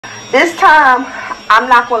This time, I'm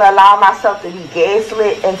not going to allow myself to be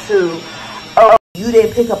gaslit into, oh, you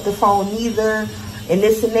didn't pick up the phone either, and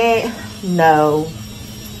this and that. No.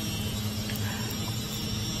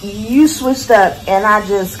 You switched up, and I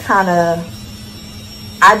just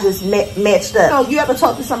matched up. You know, you ever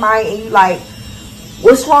talk to somebody and you like,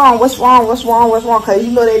 what's wrong? What's wrong? What's wrong? What's wrong? Because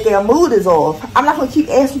you know that their mood is off. I'm not going to keep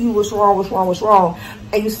asking you what's wrong, what's wrong, what's wrong.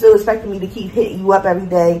 And you still expecting me to keep hitting you up every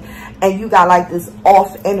day. And you got like this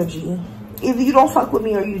off energy. Either you don't fuck with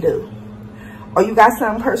me or you do. Or you got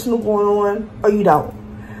something personal going on or you don't.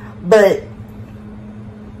 But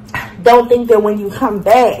don't think that when you come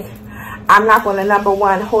back, I'm not going to, number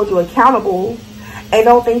one, hold you accountable. And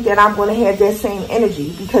don't think that I'm going to have that same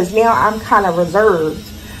energy. Because now I'm kind of reserved.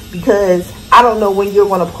 Because I don't know when you're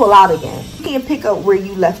going to pull out again. You can't pick up where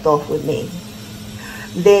you left off with me.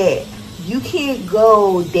 That you can't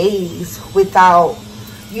go days without,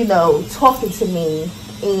 you know, talking to me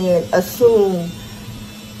and assume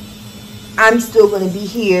I'm still going to be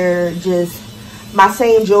here just my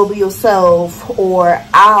same jovial self, or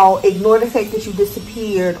I'll ignore the fact that you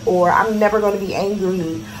disappeared, or I'm never going to be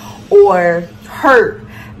angry or hurt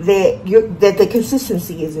that the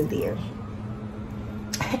consistency isn't there.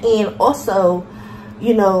 And also,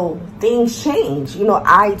 you know, things change. You know,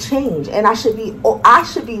 I change, and I should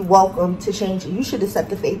be welcome to change. You should accept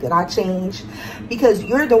the fact that I change, because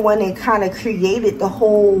you're the one that kind of created the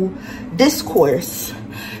whole discourse.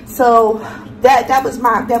 So that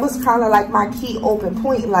was kind of like my key open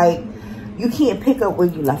point. Like, you can't pick up where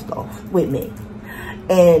you left off with me,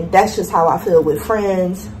 and that's just how I feel with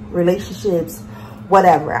friends, relationships,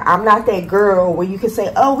 whatever. I'm not that girl where you can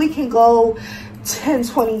say, oh, we can go 10,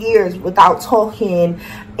 20 years without talking,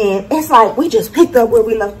 and it's like we just picked up where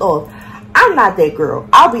we left off. I'm not that girl.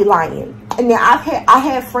 I'll be lying. And then I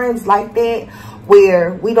have friends like that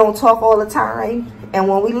where we don't talk all the time, and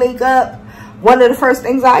when we link up, one of the first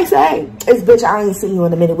things I say is, bitch, I ain't seen you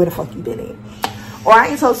in a minute, where the fuck you been at? Or I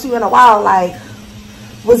ain't talked to you in a while, like,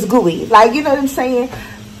 what's gooey? Like, you know what I'm saying?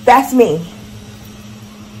 That's me.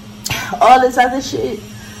 All this other shit,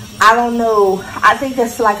 I don't know. I think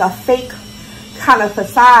that's like a fake kind of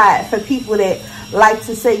facade for people that like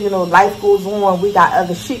to say, you know, life goes on, we got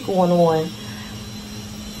other shit going on.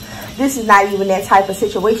 This is not even that type of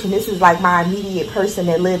situation. This is like my immediate person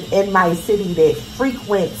that live in my city, that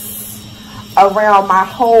frequents around my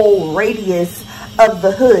whole radius of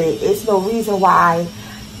the hood. It's no reason why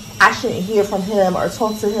I shouldn't hear from him or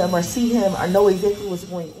talk to him or see him or know exactly what's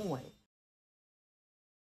going on.